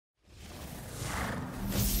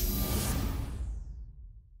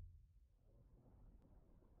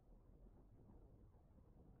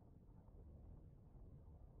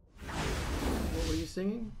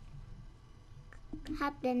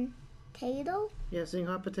hot potato? Yeah, sing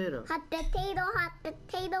hot potato. Hot potato,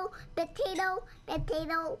 potato,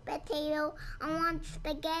 potato, potato. I want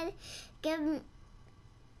spaghetti. Give me,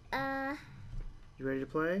 You ready to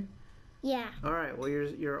play? yeah. All right.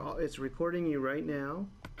 Well, it's recording you right now.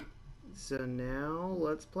 So now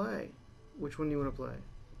let's play. Which one do you want to play?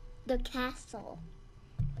 The castle.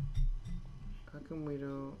 How come we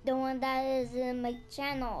don't? The one that is in my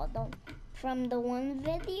channel. From the one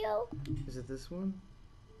video. Is it this one?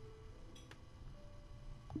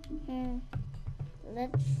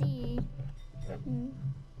 Let's see.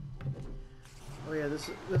 Oh yeah, this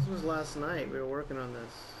was last night. We were working on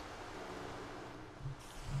this.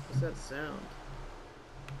 What's that sound?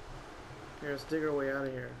 Here, let's dig our way out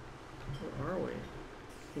of here. Where are we?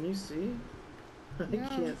 Can you see? I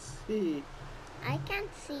can't see. I can't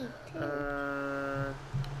see too.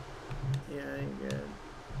 Yeah, I ain't good.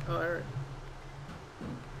 Oh,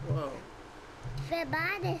 whoa.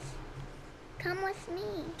 Febadis, come with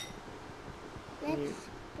me. Let's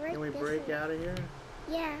break. Can we break out of here?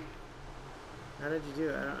 Yeah. How did you do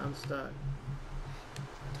it? I'm stuck.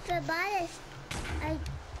 Febadis,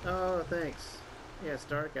 Oh, thanks. Yeah, it's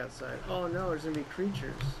dark outside. Oh no, there's gonna be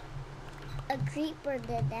creatures. a creeper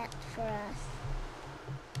did that for us.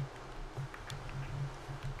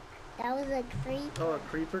 That was a creeper. Oh, a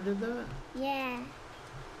creeper did that? Yeah.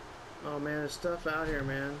 Oh man, there's stuff out here,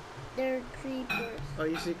 man. They're creepers. Oh,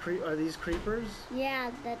 you see are these creepers? Yeah,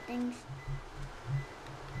 the things.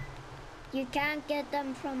 You can't get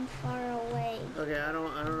them from far away. Okay, I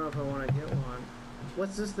don't know if I want to get one.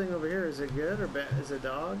 What's this thing over here? Is it good or bad? Is it a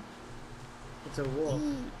dog? It's a wolf.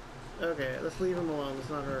 Okay, let's leave him alone. Let's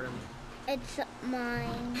not hurt him. It's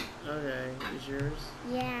mine. Okay, it's yours?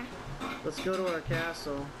 Yeah. Let's go to our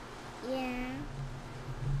castle. Yeah.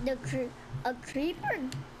 A creeper.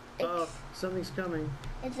 Oh, something's coming.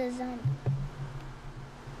 It's a zombie.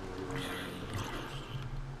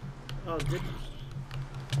 Oh, good.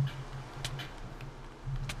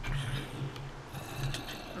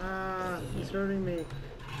 Ah, he's hurting me.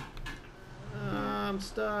 Ah, I'm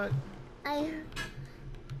stuck.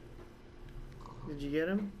 Did you get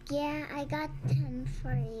him? Yeah, I got 10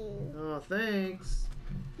 for you. Oh, thanks.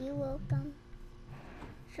 You're welcome.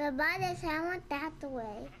 Febadis, I want that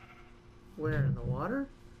way. Where, in the water?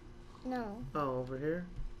 No. Oh, over here?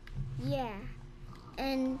 Yeah.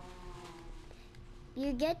 And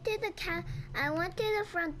you get to the I went to the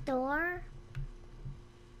front door.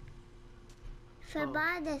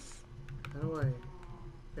 Febadis. How do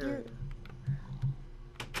I? There.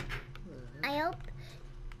 I hope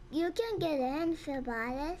you can get in,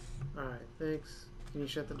 Febadis. Alright, thanks. Can you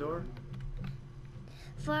shut the door?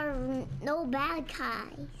 For no bad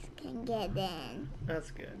guys can get in.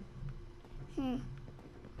 That's good.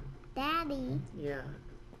 Daddy. Yeah.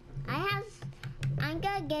 I'm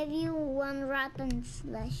gonna give you one rotten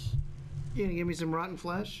flesh. You gonna give me some rotten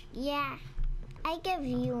flesh? Yeah. I give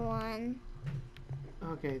you one.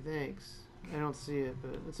 Okay, thanks. I don't see it,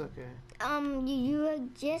 but it's okay. You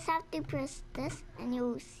just have to press this and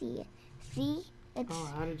you'll see it. See? It's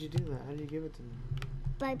Oh, how did you do that? How did you give it to me?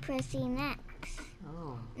 by pressing X.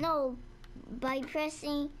 Oh. No, by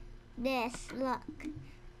pressing this. Look.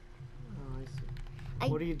 Oh, I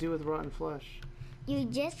see. What do you do with rotten flesh? You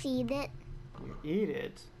just eat it. You eat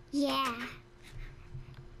it? Yeah.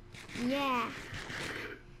 Yeah.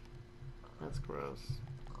 That's gross.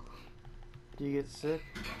 Do you get sick?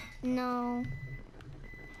 No.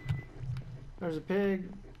 There's a pig.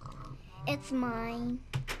 It's mine.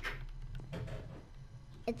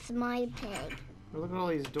 It's my pig. Look at all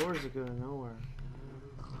these doors that go to nowhere.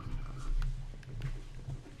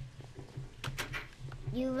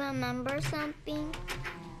 You remember something?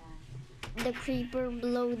 The creeper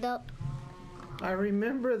blowed up. I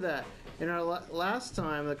remember that. In our last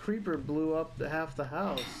time, the creeper blew up half the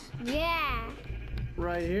house. Yeah.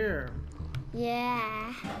 Right here.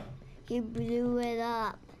 Yeah. He blew it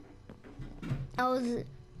up. Oh,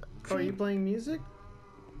 are you playing music?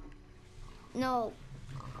 No.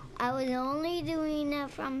 I was only doing it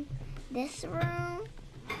from this room.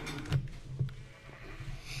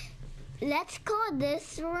 Let's call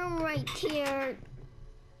this room right here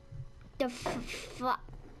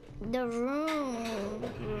the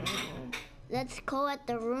room. Let's call it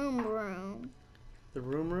the room. The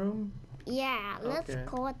room? Yeah, let's Okay.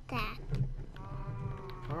 call it that.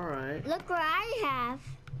 Alright. Look what I have.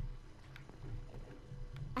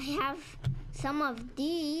 I have some of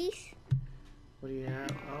these. What do you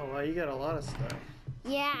have? Oh, wow, you got a lot of stuff.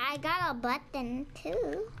 Yeah, I got a button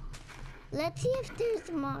too. Let's see if there's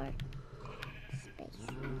more space.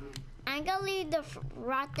 I'm gonna leave the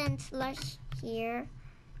rotten slush here.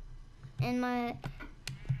 And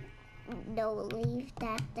No, leave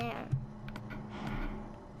that there.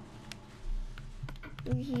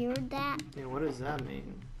 You hear that? Yeah, what does that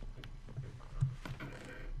mean?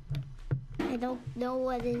 I don't know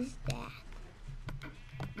what is that.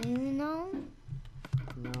 Do you know?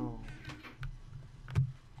 No.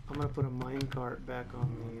 I'm gonna put a minecart back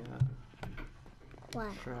on the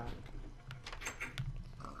What? track.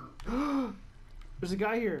 There's a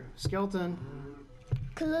guy here. Skeleton.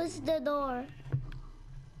 Close the door.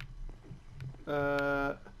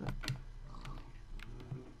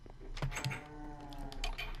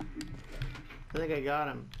 I think I got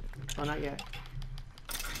him. Oh, not yet.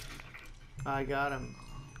 I got him.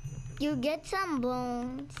 You get some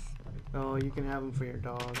bones. Oh, you can have him for your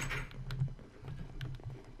dog.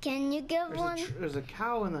 Can you give one? There's a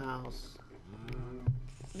cow in the house.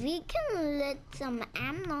 We can let some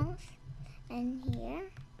animals in here.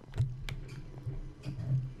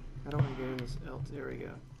 I don't want to get in this else. Here we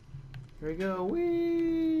go. Here we go.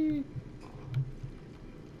 Whee!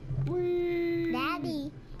 Whee!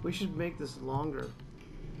 Daddy. We should make this longer.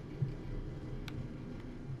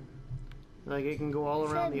 Like it can go all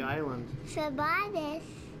around the island. Sabades.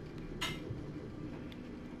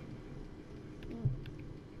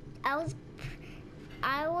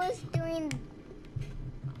 I was doing.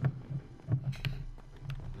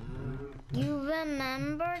 You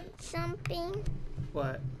remembered something?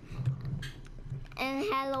 What? In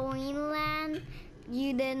Halloween Land,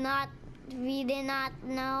 we did not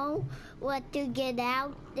know what to get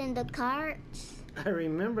out in the carts. I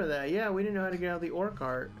remember that. Yeah, we didn't know how to get out of the ore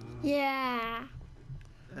cart. Yeah.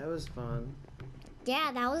 That was fun.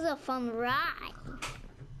 Yeah, that was a fun ride.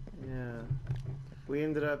 Yeah. We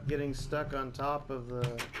ended up getting stuck on top of the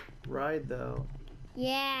ride though.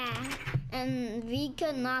 Yeah, and I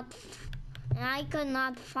could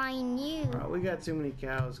not find you. We got too many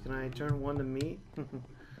cows. Can I turn one to meat?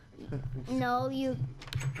 No, you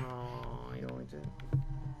Oh, you only did.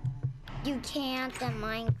 you can't in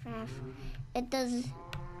Minecraft. It does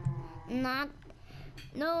not.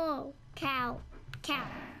 No, cow.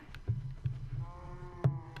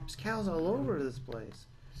 There's cows all over this place.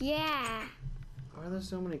 Yeah, Why are there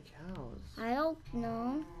so many cows? I don't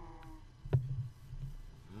know.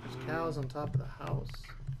 There's cows on top of the house.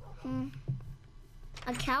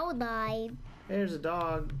 A cow died. Hey, there's a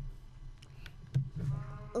dog.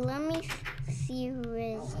 Let me see who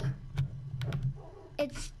is.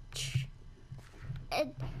 It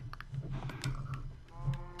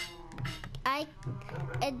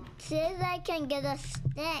says I can get a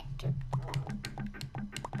stick.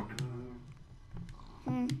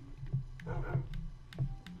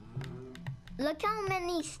 Look how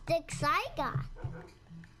many sticks I got.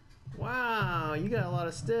 Wow, you got a lot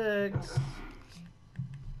of sticks.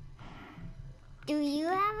 Do you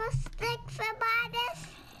have a stick, Sabades?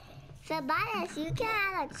 Sabades, you can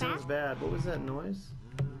have a craft. Sounds bad. What was that noise?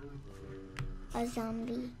 A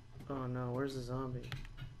zombie. Oh no, where's the zombie?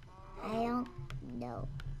 I don't know.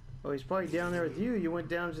 Oh, he's probably down there with you. You went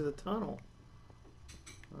down to the tunnel.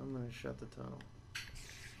 I'm gonna shut the tunnel.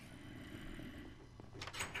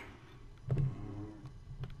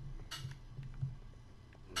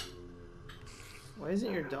 Why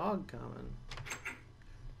isn't your dog coming?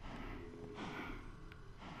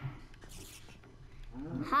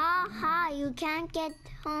 Ha ha, you can't get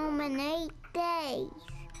home in 8 days.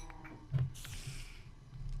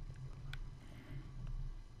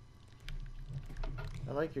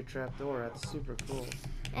 I like your trapdoor. That's super cool.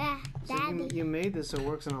 Yeah, So Daddy. you made this so it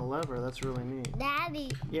works on a lever. That's really neat.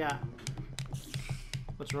 Daddy, Yeah.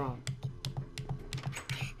 What's wrong?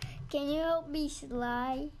 can you help me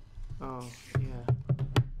slide? Oh, yeah.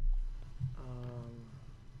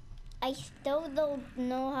 I still don't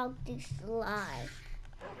know how to slide.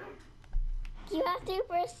 You have to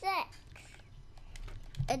press X.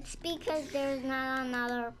 It's because there's not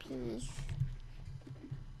another piece.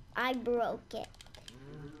 I broke it.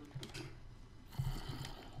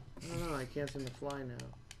 I don't know. I can't seem to fly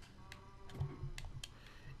now.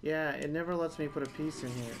 Yeah, it never lets me put a piece in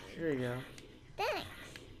here. Here you go. Thanks.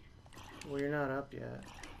 Well, you're not up yet.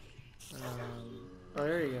 Oh,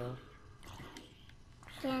 there you go.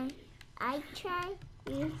 Can I try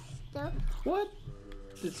your stuff? What?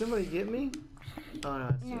 Did somebody get me? Oh, no,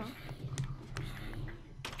 it's No. you.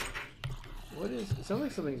 What is... It sounds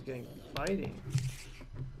like something's getting fighting.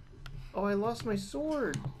 Oh, I lost my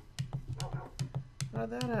sword. How'd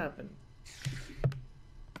that happen?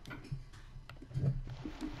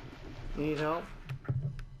 You need help?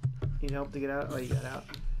 Need help to get out? Oh, you got out.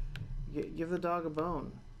 Give the dog a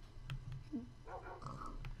bone.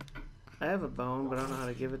 I have a bone, but I don't know how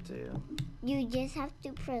to give it to you. You just have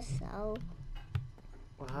to press O.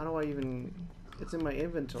 Well, how do I even... It's in my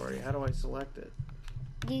inventory. How do I select it?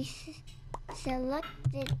 You select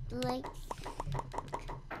it like...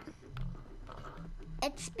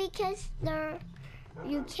 It's because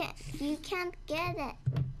you can't get it.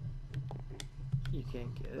 You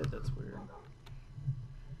can't get it? That's weird.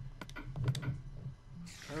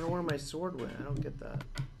 I don't know where my sword went. I don't get that.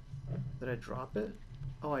 Did I drop it?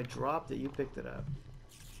 Oh, I dropped it. You picked it up.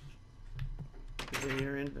 It's in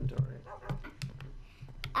your inventory.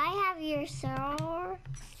 I have your sword.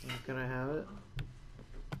 Can I have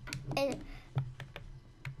it?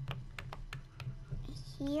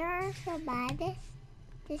 Here for this.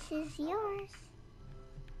 This is yours.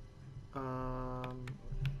 I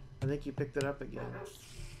think you picked it up again.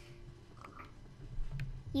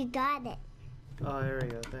 You got it. Oh, there we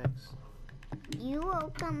go. Thanks. You're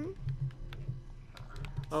welcome.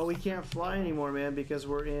 Oh, we can't fly anymore, man, because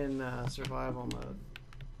we're in survival mode.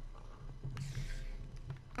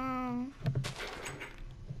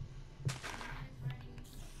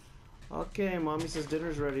 Okay, Mommy says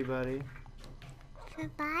dinner's ready, buddy. For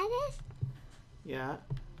this? Yeah.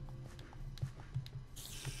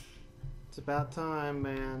 It's about time,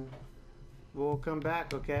 man. We'll come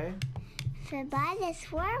back, okay? For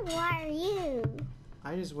this, where were you?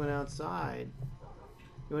 I just went outside.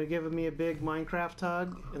 You want to give me a big Minecraft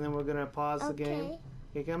hug? And then we're going to pause the game?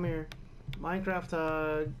 Okay, come here. Minecraft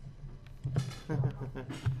hug.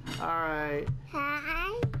 Alright.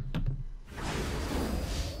 Hi.